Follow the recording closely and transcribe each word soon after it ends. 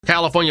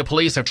California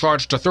police have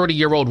charged a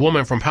 30-year-old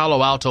woman from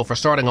Palo Alto for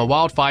starting a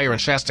wildfire in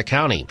Shasta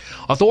County.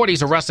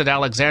 Authorities arrested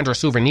Alexandra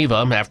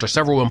Suverniva after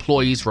several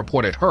employees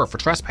reported her for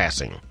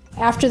trespassing.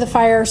 After the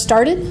fire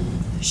started,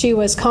 she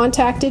was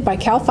contacted by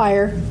CAL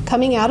FIRE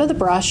coming out of the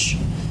brush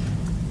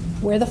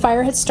where the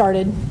fire had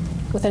started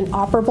with an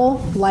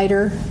operable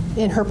lighter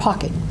in her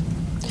pocket.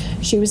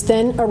 She was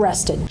then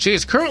arrested. She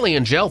is currently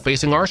in jail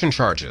facing arson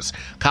charges.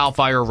 CAL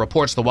FIRE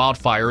reports the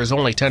wildfire is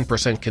only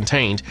 10%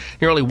 contained.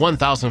 Nearly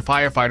 1,000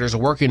 firefighters are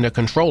working to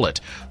control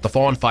it. The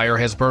Fawn fire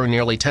has burned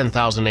nearly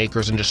 10,000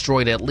 acres and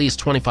destroyed at least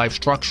 25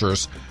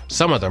 structures.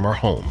 Some of them are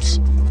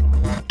homes.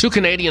 2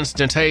 Canadians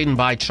detained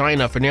by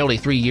China for nearly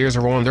 3 years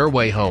are on their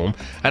way home.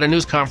 At a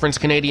news conference,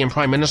 Canadian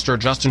Prime Minister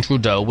Justin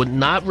Trudeau would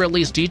not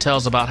release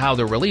details about how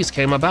their release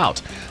came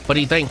about, but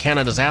he thanked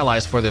Canada's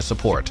allies for their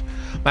support.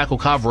 Michael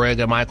Kovrig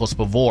and Michael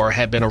Spavor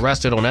had been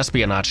arrested on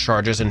espionage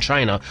charges in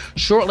China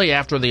shortly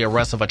after the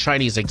arrest of a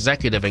Chinese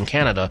executive in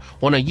Canada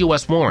on a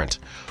U.S. warrant.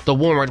 The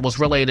warrant was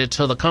related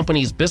to the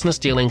company's business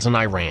dealings in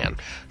Iran.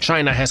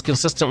 China has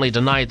consistently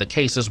denied the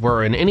cases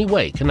were in any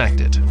way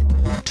connected.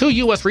 2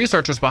 U.S.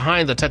 researchers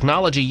behind the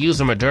technology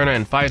used in Moderna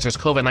and Pfizer's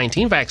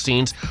COVID-19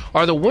 vaccines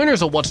are the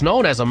winners of what's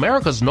known as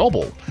America's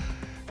Nobel.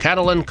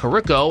 Catalin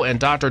Carrico and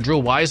Dr. Drew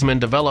Wiseman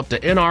developed the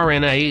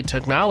mRNA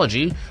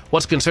technology,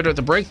 what's considered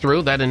the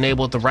breakthrough that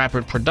enabled the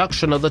rapid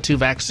production of the 2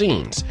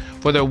 vaccines.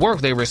 For their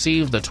work, they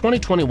received the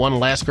 2021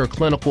 Lasker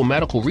Clinical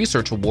Medical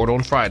Research Award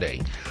on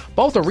Friday.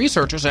 Both are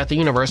researchers at the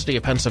University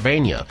of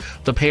Pennsylvania.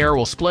 The pair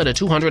will split a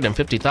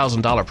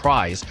 $250,000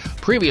 prize.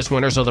 Previous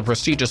winners of the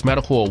prestigious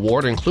medical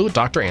award include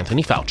Dr.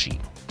 Anthony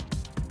Fauci.